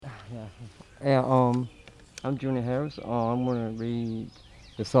Yeah. And I'm Junior Harris. I'm gonna read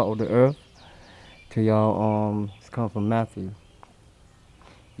the salt of the earth to y'all. It's come from Matthew.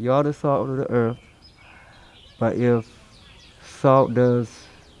 Y'all the salt of the earth, but salt does,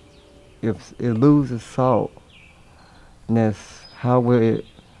 if it loses saltness, how will it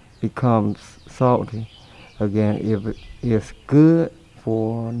become salty again? If it's good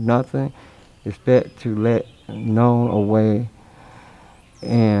for nothing, it's better to let known away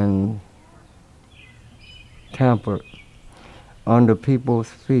and tampered under people's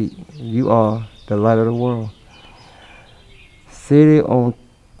feet. You are the light of the world. City on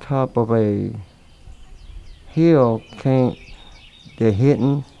top of a hill can't the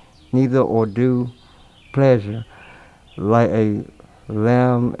hidden neither or do pleasure like a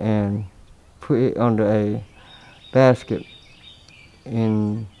lamb and put it under a basket.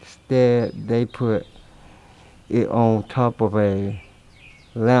 Instead they put it on top of a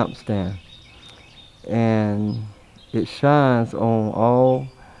lampstand and it shines on all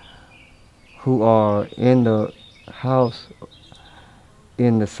who are in the house.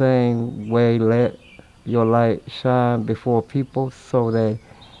 In the same way, let your light shine before people so they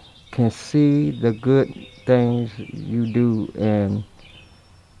can see the good things you do and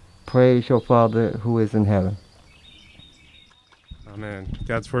praise your Father who is in heaven. Amen.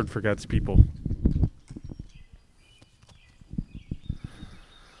 God's word for God's people.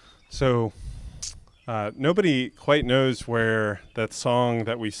 So, nobody quite knows where that song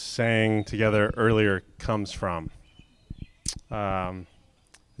that we sang together earlier comes from.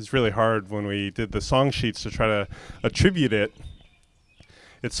 It's really hard when we did the song sheets to try to attribute it.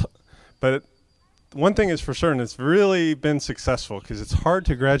 But one thing is for certain, it's really been successful because it's hard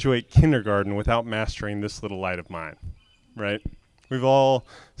to graduate kindergarten without mastering This Little Light of Mine, right? We've all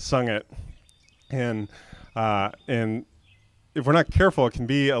sung it, and if we're not careful, it can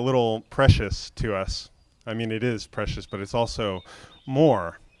be a little precious to us. I mean, it is precious, but it's also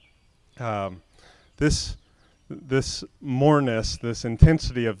more. Um, this this moreness, this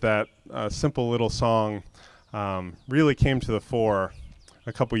intensity of that simple little song really came to the fore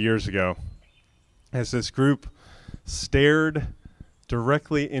a couple years ago as this group stared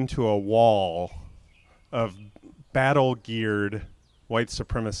directly into a wall of battle-geared white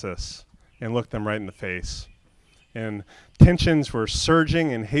supremacists and looked them right in the face. And tensions were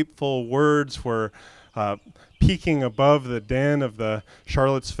surging and hateful words were peaking above the din of the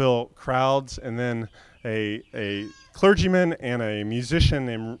Charlottesville crowds. And then a clergyman and a musician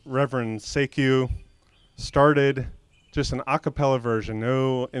named Reverend Sekou started just an a cappella version,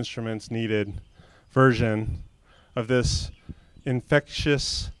 no instruments needed, version of this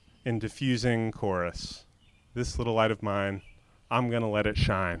infectious and diffusing chorus. This little light of mine, I'm going to let it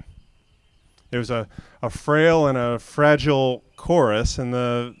shine. It was a frail and a fragile chorus in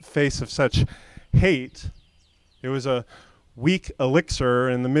the face of such hate. It was a weak elixir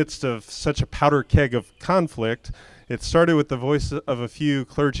in the midst of such a powder keg of conflict. It started with the voice of a few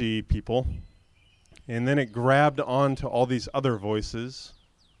clergy people, and then it grabbed onto all these other voices.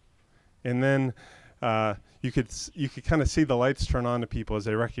 And then you could kind of see the lights turn on to people as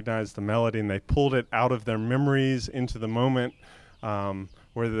they recognized the melody, and they pulled it out of their memories into the moment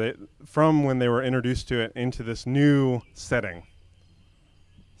where from when they were introduced to it into this new setting.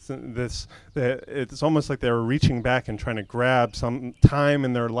 So it's almost like they were reaching back and trying to grab some time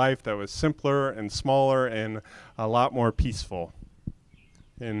in their life that was simpler and smaller and a lot more peaceful.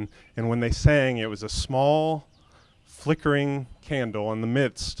 And when they sang, it was a small, flickering candle in the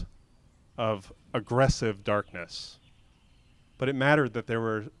midst of aggressive darkness. But it mattered that they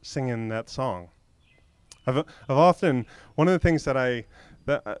were singing that song. I've often, one of the things that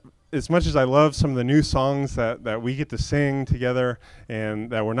as much as I love some of the new songs that we get to sing together and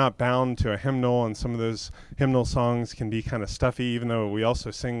that we're not bound to a hymnal, and some of those hymnal songs can be kind of stuffy, even though we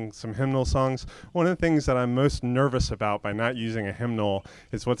also sing some hymnal songs. One of the things that I'm most nervous about by not using a hymnal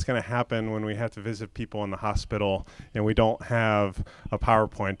is what's going to happen when we have to visit people in the hospital and we don't have a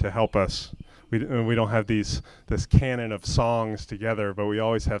PowerPoint to help us. We don't have this canon of songs together, but we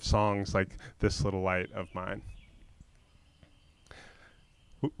always have songs like This Little Light of Mine.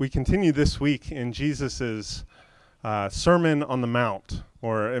 We continue this week in Jesus's Sermon on the Mount,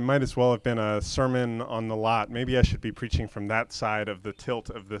 or it might as well have been a sermon on the lot. Maybe I should be preaching from that side of the tilt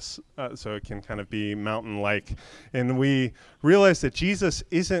of this so it can kind of be mountain-like. And we realize that Jesus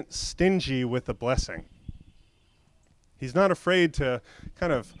isn't stingy with a blessing. He's not afraid to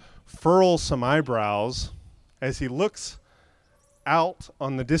kind of furl some eyebrows as he looks out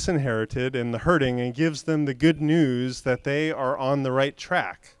on the disinherited and the hurting and gives them the good news that they are on the right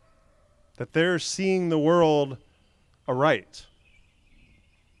track, that they're seeing the world aright.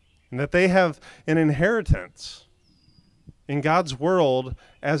 and that they have an inheritance in God's world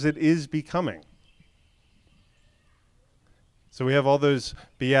as it is becoming. So we have all those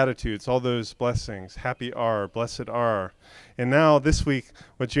beatitudes, all those blessings. Happy are, blessed are. And now this week,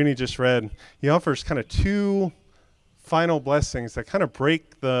 what Junie just read, he offers kind of two final blessings that kind of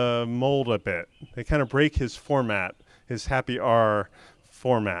break the mold a bit. They kind of break his format, his happy are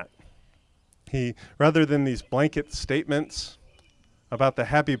format. He, rather than these blanket statements about the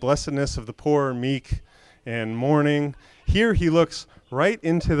happy blessedness of the poor, meek, and mourning, here he looks right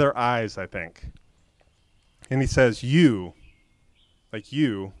into their eyes, I think. And he says, you, like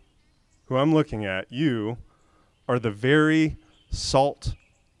you, who I'm looking at, you are the very salt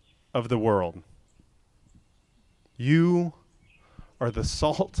of the world. You are the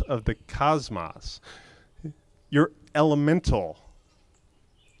salt of the cosmos. You're elemental.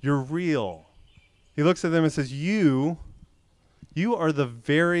 You're real. He looks at them and says, you are the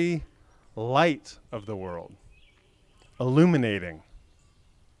very light of the world, illuminating,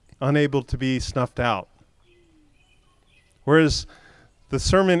 unable to be snuffed out. Whereas the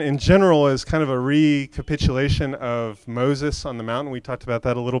sermon in general is kind of a recapitulation of Moses on the mountain. We talked about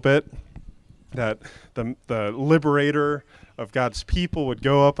that a little bit, that the liberator of God's people would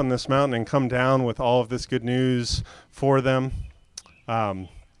go up on this mountain and come down with all of this good news for them.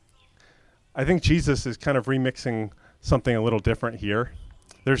 I think Jesus is kind of remixing something a little different here.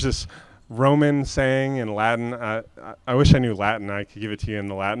 There's this Roman saying in Latin. I wish I knew Latin. I could give it to you in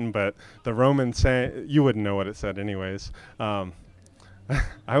the Latin, but the Roman saying, you wouldn't know what it said anyways.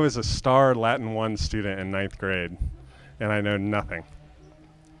 I was a star Latin 1 student in 9th grade, and I know nothing.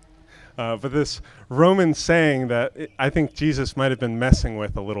 But this Roman saying that I think Jesus might have been messing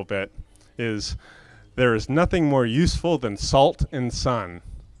with a little bit is, there is nothing more useful than salt and sun.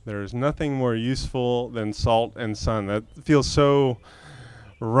 There is nothing more useful than salt and sun. That feels so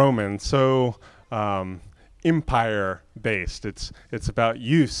Roman, so empire-based. It's about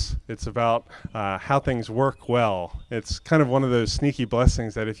use. It's about how things work well. It's kind of one of those sneaky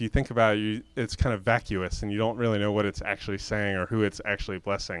blessings that if you think about it, it's kind of vacuous, and you don't really know what it's actually saying or who it's actually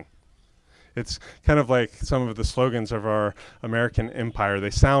blessing. It's kind of like some of the slogans of our American empire.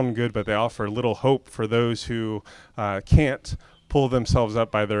 They sound good, but they offer little hope for those who can't pull themselves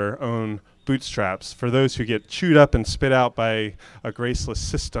up by their own bootstraps, for those who get chewed up and spit out by a graceless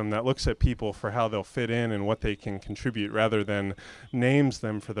system that looks at people for how they'll fit in and what they can contribute rather than names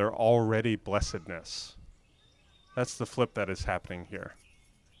them for their already blessedness. That's the flip that is happening here.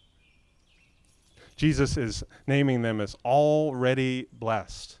 Jesus is naming them as already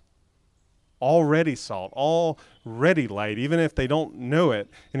blessed, already salt, already light, even if they don't know it.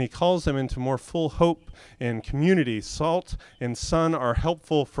 And he calls them into more full hope and community. Salt and sun are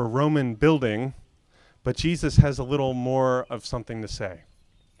helpful for Roman building, but Jesus has a little more of something to say.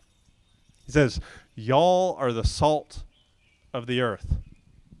 He says, y'all are the salt of the earth.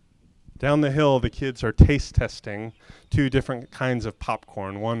 Down the hill, the kids are taste testing 2 different kinds of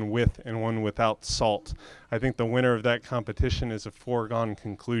popcorn, one with and one without salt. I think the winner of that competition is a foregone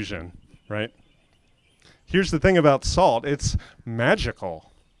conclusion, right? Here's the thing about salt. It's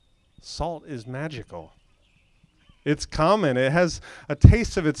magical. Salt is magical. It's common. It has a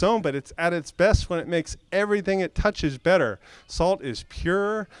taste of its own, but it's at its best when it makes everything it touches better. Salt is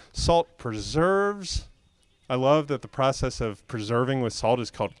pure. Salt preserves. I love that the process of preserving with salt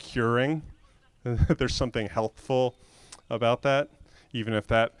is called curing. There's something healthful about that, even if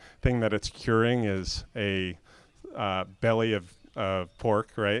that thing that it's curing is a belly of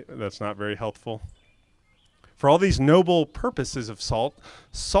pork, right? That's not very healthful. For all these noble purposes of salt,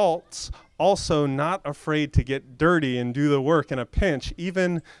 salt's also not afraid to get dirty and do the work in a pinch.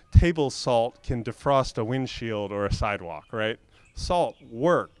 Even table salt can defrost a windshield or a sidewalk, right? Salt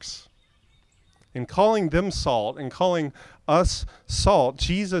works. In calling them salt and calling us salt,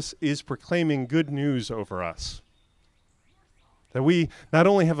 Jesus is proclaiming good news over us. That we not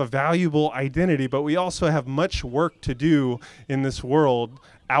only have a valuable identity, but we also have much work to do in this world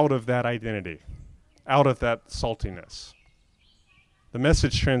out of that identity, out of that saltiness. The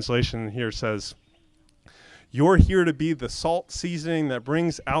Message translation here says, you're here to be the salt seasoning that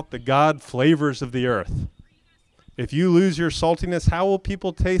brings out the God flavors of the earth. If you lose your saltiness, how will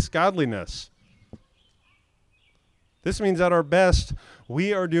people taste godliness? This means at our best,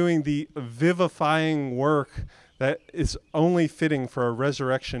 we are doing the vivifying work that is only fitting for a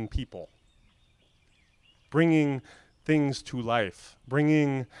resurrection people. Bringing things to life,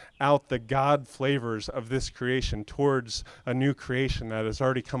 bringing out the God flavors of this creation towards a new creation that has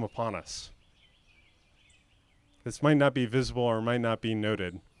already come upon us. This might not be visible or might not be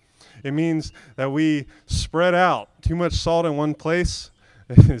noted. It means that we spread out. Too much salt in one place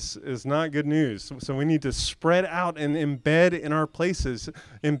is not good news. So we need to spread out and embed in our places,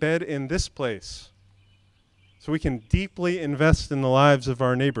 embed in this place, so we can deeply invest in the lives of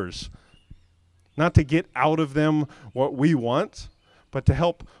our neighbors. Not to get out of them what we want, but to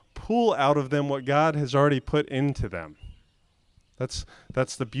help pull out of them what God has already put into them. That's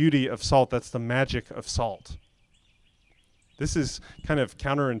the beauty of salt. That's the magic of salt. This is kind of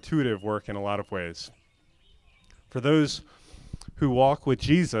counterintuitive work in a lot of ways. For those who walk with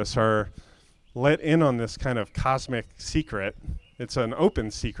Jesus are let in on this kind of cosmic secret. It's an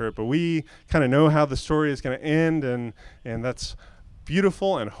open secret, but we kind of know how the story is going to end, and that's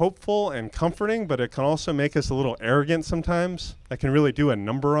beautiful and hopeful and comforting, but it can also make us a little arrogant sometimes. That can really do a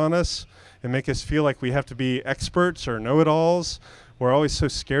number on us and make us feel like we have to be experts or know-it-alls. We're always so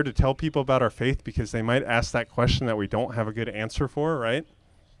scared to tell people about our faith because they might ask that question that we don't have a good answer for, right?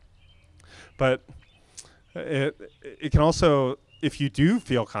 But it can also, if you do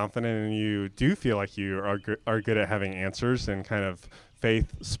feel confident and you do feel like you are good at having answers and kind of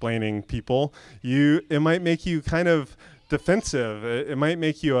faith-splaining people, it might make you kind of defensive. It might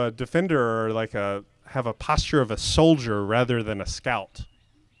make you a defender, or like have a posture of a soldier rather than a scout.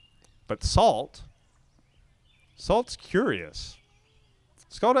 But salt's curious.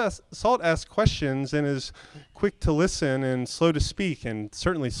 Salt asks questions and is quick to listen and slow to speak, and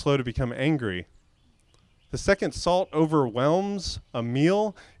certainly slow to become angry. The second salt overwhelms a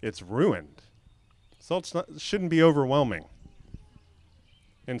meal, it's ruined. Salt shouldn't be overwhelming.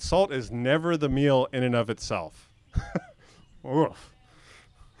 And salt is never the meal in and of itself. Oof.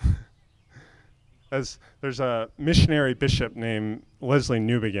 As there's a missionary bishop named Leslie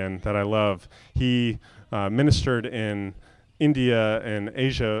Newbigin that I love. He ministered in India and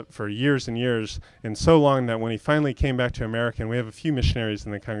Asia for years and years, and so long that when he finally came back to America, and we have a few missionaries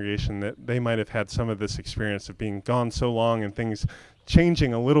in the congregation that they might have had some of this experience of being gone so long and things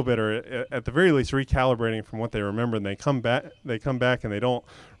changing a little bit, or at the very least recalibrating from what they remember, and they come back and they don't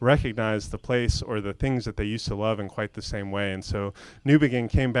recognize the place or the things that they used to love in quite the same way. And so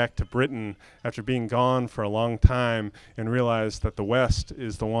Newbigin came back to Britain after being gone for a long time and realized that the West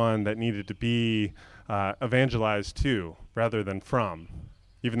is the one that needed to be evangelized to rather than from.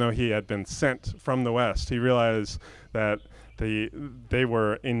 Even though he had been sent from the West, he realized that they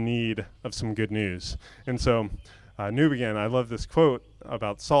were in need of some good news. And so Newbigin, I love this quote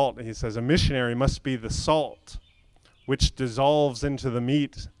about salt. He says, "A missionary must be the salt which dissolves into the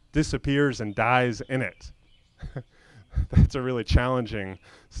meat, disappears, and dies in it." That's a really challenging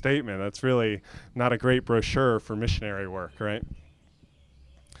statement. That's really not a great brochure for missionary work, right?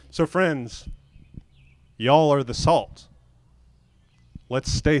 So friends, y'all are the salt.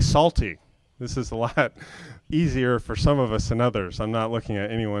 Let's stay salty. This is a lot easier for some of us than others. I'm not looking at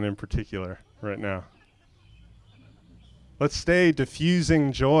anyone in particular right now. Let's stay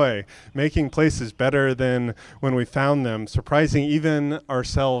diffusing joy, making places better than when we found them, surprising even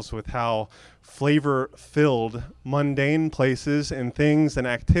ourselves with how flavor-filled mundane places and things and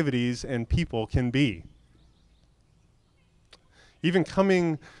activities and people can be. Even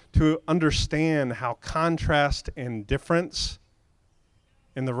coming to understand how contrast and difference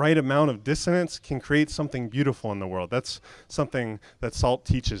and the right amount of dissonance can create something beautiful in the world. That's something that salt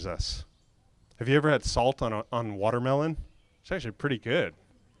teaches us. Have you ever had salt on watermelon? It's actually pretty good.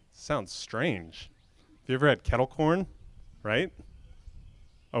 Sounds strange. Have you ever had kettle corn? Right?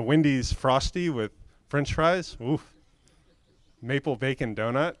 A Wendy's Frosty with French fries? Oof. Maple bacon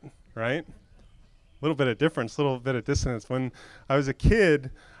donut, right? A little bit of difference, a little bit of dissonance. When I was a kid,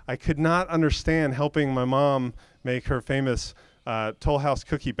 I could not understand helping my mom make her famous Toll House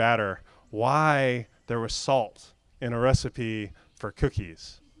cookie batter, why there was salt in a recipe for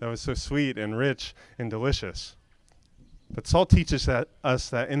cookies that was so sweet and rich and delicious. But salt teaches us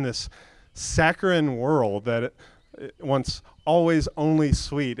that in this saccharine world that it wants always only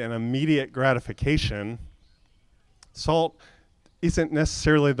sweet and immediate gratification, salt isn't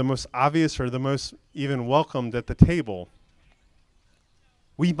necessarily the most obvious or the most even welcomed at the table.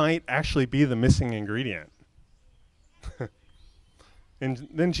 We might actually be the missing ingredient. And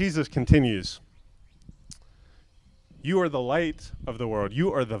then Jesus continues, "You are the light of the world.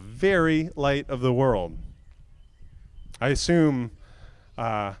 You are the very light of the world." I assume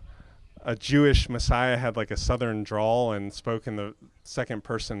a Jewish Messiah had like a southern drawl and spoke in the second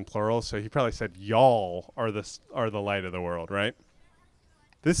person plural, so he probably said, "Y'all are the light of the world," right?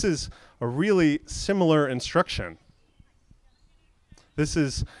 This is a really similar instruction. This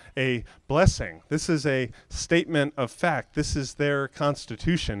is a blessing. This is a statement of fact. This is their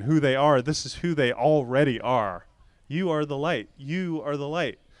constitution, who they are. This is who they already are. You are the light. You are the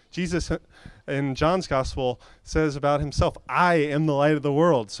light. Jesus in John's gospel says about himself, I am the light of the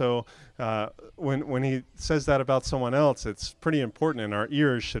world. So when he says that about someone else, it's pretty important, and our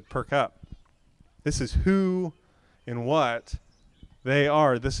ears should perk up. This is who and what they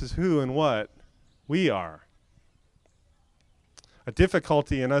are. This is who and what we are. A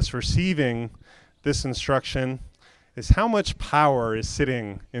difficulty in us receiving this instruction is how much power is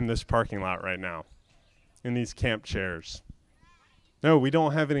sitting in this parking lot right now, in these camp chairs. No, we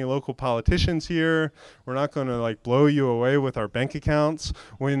don't have any local politicians here. We're not going to blow you away with our bank accounts.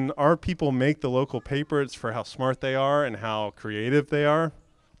 When our people make the local paper, it's for how smart they are and how creative they are.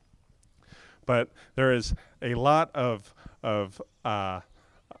 But there is a lot of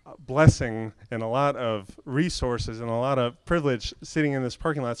blessing and a lot of resources and a lot of privilege sitting in this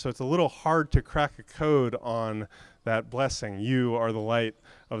parking lot, so it's a little hard to crack a code on that blessing. You are the light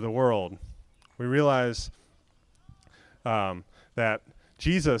of the world. We realize that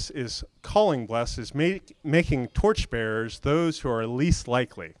Jesus is calling blessed, is making torchbearers those who are least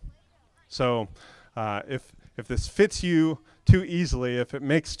likely. So if this fits you too easily, if it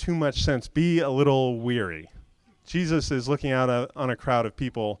makes too much sense, be a little weary. Jesus is looking out on a crowd of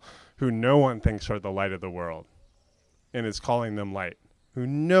people who no one thinks are the light of the world and is calling them light, who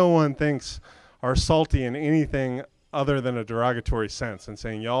no one thinks are salty in anything other than a derogatory sense and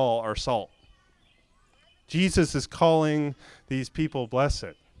saying, y'all are salt. Jesus is calling these people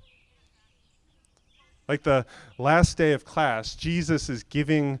blessed. Like the last day of class, Jesus is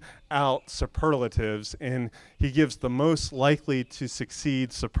giving out superlatives, and he gives the most likely to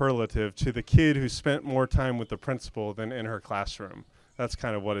succeed superlative to the kid who spent more time with the principal than in her classroom. That's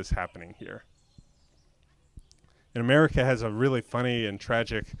kind of what is happening here. And America has a really funny and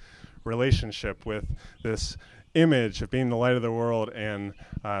tragic relationship with this image of being the light of the world and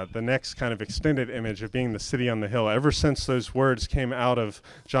the next kind of extended image of being the city on the hill. Ever since those words came out of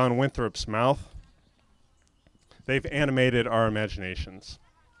John Winthrop's mouth, they've animated our imaginations.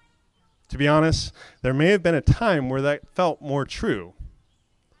 To be honest, there may have been a time where that felt more true,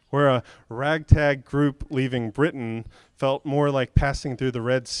 where a ragtag group leaving Britain felt more like passing through the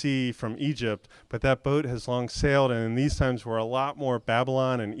Red Sea from Egypt, but that boat has long sailed, and in these times we're a lot more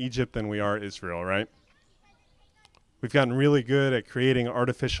Babylon and Egypt than we are Israel, right? We've gotten really good at creating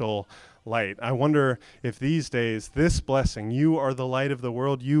artificial light. I wonder if these days this blessing, you are the light of the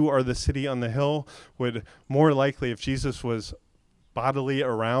world, you are the city on the hill, would more likely, if Jesus was bodily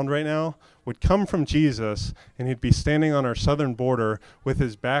around right now, would come from Jesus, and he'd be standing on our southern border with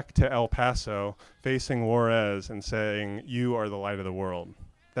his back to El Paso, facing Juarez and saying, you are the light of the world.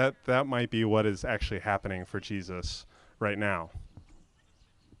 That might be what is actually happening for Jesus right now.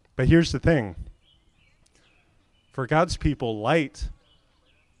 But here's the thing. For God's people, light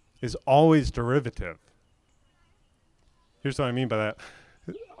is always derivative. Here's what I mean by that.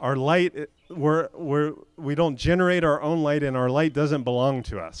 Our light, we don't generate our own light, and our light doesn't belong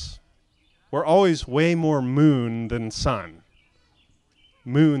to us. We're always way more moon than sun.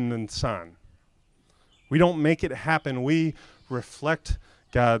 Moon than sun. We don't make it happen. We reflect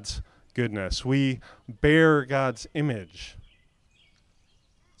God's goodness. We bear God's image.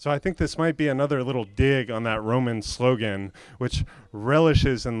 So I think this might be another little dig on that Roman slogan, which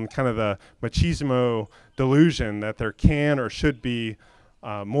relishes in kind of the machismo delusion that there can or should be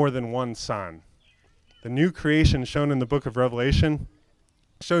more than one sun. The new creation shown in the book of Revelation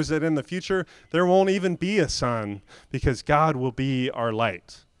shows that in the future there won't even be a sun because God will be our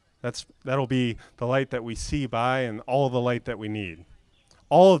light. That'll be the light that we see by and all of the light that we need.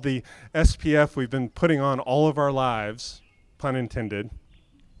 All of the SPF we've been putting on all of our lives, pun intended,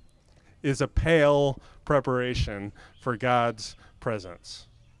 is a pale preparation for God's presence,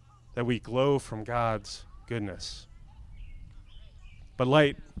 that we glow from God's goodness. But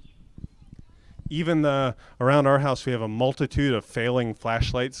light, even around our house we have a multitude of failing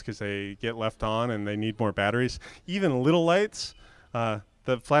flashlights because they get left on and they need more batteries. Even little lights, the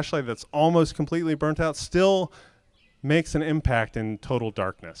flashlight that's almost completely burnt out still makes an impact in total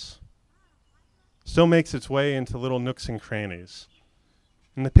darkness. Still makes its way into little nooks and crannies.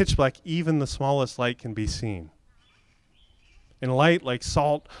 In the pitch black, even the smallest light can be seen. And light, like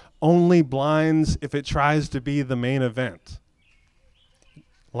salt, only blinds if it tries to be the main event.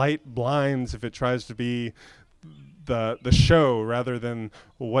 Light blinds if it tries to be the show rather than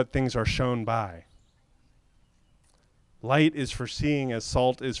what things are shown by. Light is for seeing as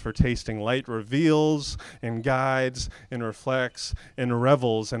salt is for tasting. Light reveals and guides and reflects and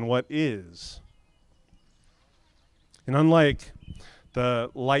revels in what is. And unlike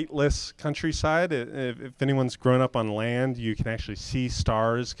the lightless countryside, if anyone's grown up on land, you can actually see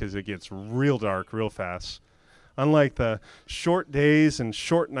stars because it gets real dark real fast. Unlike the short days and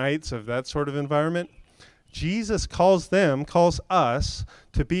short nights of that sort of environment, Jesus calls us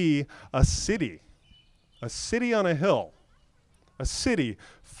to be a city on a hill, a city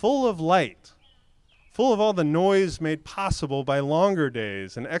full of light, full of all the noise made possible by longer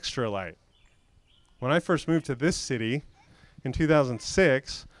days and extra light. When I first moved to this city in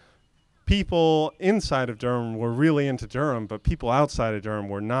 2006, people inside of Durham were really into Durham, but people outside of Durham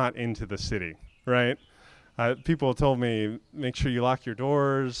were not into the city, right? People told me, make sure you lock your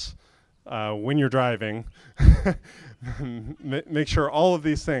doors when you're driving. Make sure all of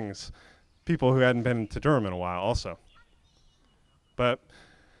these things. People who hadn't been to Durham in a while also. But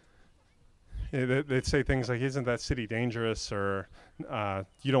they'd say things like, isn't that city dangerous? Or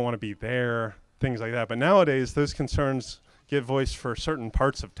you don't want to be there, things like that. But nowadays, those concerns get voiced for certain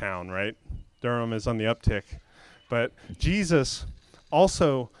parts of town, right? Durham is on the uptick. But Jesus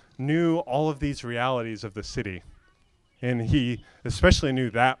also knew all of these realities of the city. And he especially knew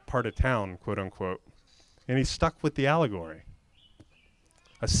that part of town, quote unquote. And he stuck with the allegory.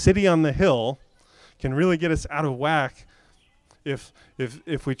 A city on the hill can really get us out of whack if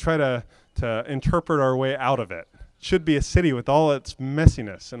we try to interpret our way out of it. It should be a city with all its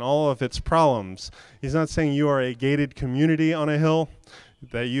messiness and all of its problems. He's not saying you are a gated community on a hill,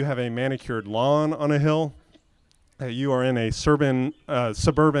 that you have a manicured lawn on a hill, that you are in a suburban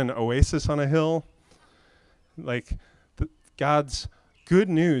oasis on a hill. Like God's good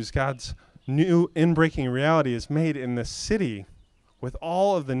news, God's new in-breaking reality is made in this city with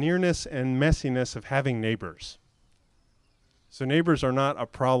all of the nearness and messiness of having neighbors. So neighbors are not a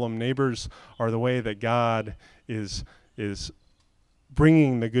problem. Neighbors are the way that God is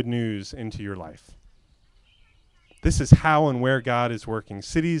bringing the good news into your life. This is how and where God is working.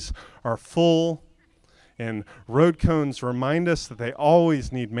 Cities are full, and road cones remind us that they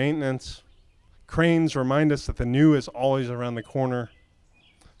always need maintenance. Cranes remind us that the new is always around the corner.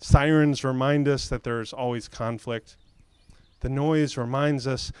 Sirens remind us that there's always conflict. The noise reminds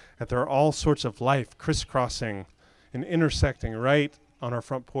us that there are all sorts of life crisscrossing and intersecting right on our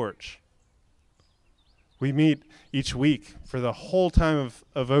front porch. We meet each week for the whole time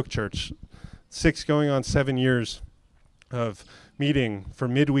of Oak Church, 6 going on 7 years of meeting for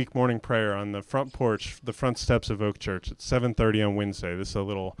midweek morning prayer on the front porch, the front steps of Oak Church at 7:30 on Wednesday. This is a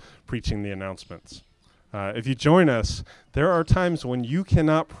little preaching the announcements. If you join us, there are times when you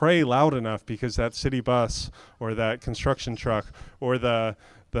cannot pray loud enough because that city bus or that construction truck or the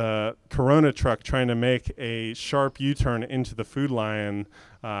Corona truck trying to make a sharp U-turn into the Food Lion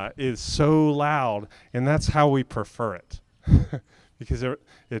is so loud, and that's how we prefer it. Because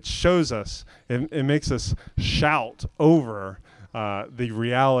it shows us, it makes us shout over the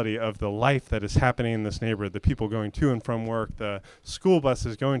reality of the life that is happening in this neighborhood, the people going to and from work, the school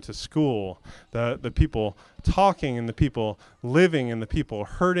buses going to school, the people talking and the people living and the people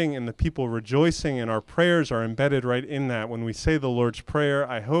hurting and the people rejoicing, and our prayers are embedded right in that. When we say the Lord's Prayer,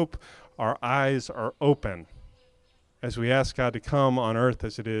 I hope our eyes are open as we ask God to come on earth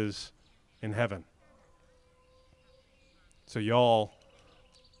as it is in heaven. So y'all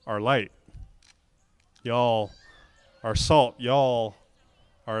are light. Y'all are salt. Y'all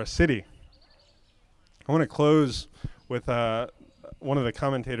are a city. I want to close with one of the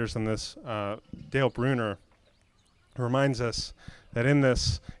commentators on this, Dale Bruner, reminds us that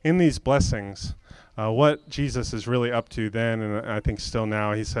in these blessings, what Jesus is really up to then, and I think still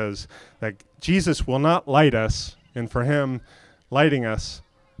now, he says that Jesus will not light us, and for him, lighting us,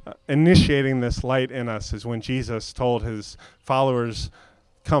 initiating this light in us is when Jesus told his followers,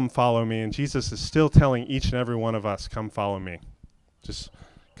 come follow me. And Jesus is still telling each and every one of us, come follow me. Just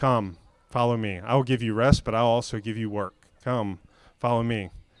come, follow me. I will give you rest, but I'll also give you work. Come, follow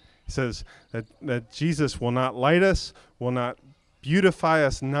me. He says that Jesus will not light us, will not beautify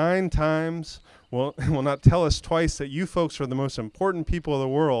us 9 times, will not tell us twice that you folks are the most important people of the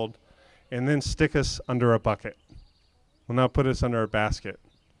world, and then stick us under a bucket. Will not put us under a basket.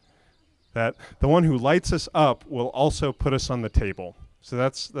 That the one who lights us up will also put us on the table. So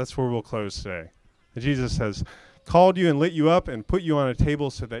that's where we'll close today. Jesus has called you and lit you up and put you on a table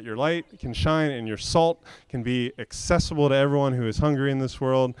so that your light can shine and your salt can be accessible to everyone who is hungry in this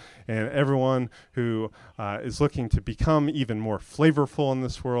world and everyone who is looking to become even more flavorful in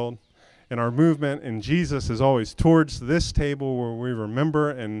this world. And our movement in Jesus is always towards this table where we remember,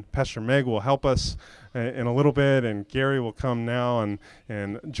 and Pastor Meg will help us in a little bit, and Gary will come now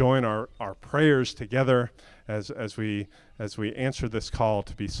and join our prayers together as we answer this call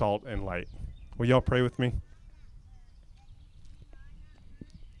to be salt and light. Will y'all pray with me?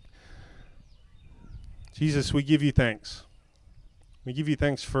 Jesus, we give you thanks. We give you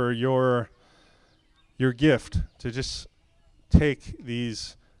thanks for your your gift to just take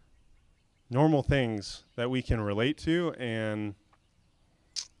these normal things that we can relate to and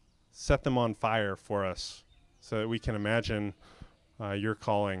set them on fire for us so that we can imagine your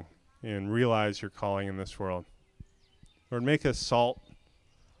calling and realize your calling in this world. Lord, make us salt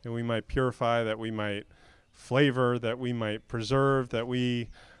that we might purify, that we might flavor, that we might preserve, that we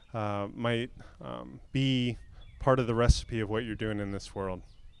might be part of the recipe of what you're doing in this world.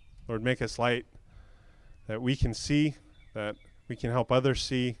 Lord, make us light that we can see, that we can help others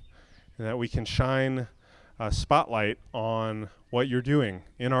see, and that we can shine a spotlight on what you're doing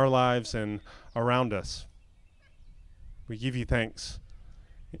in our lives and around us. We give you thanks.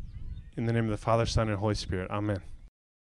 In the name of the Father, Son, and Holy Spirit. Amen.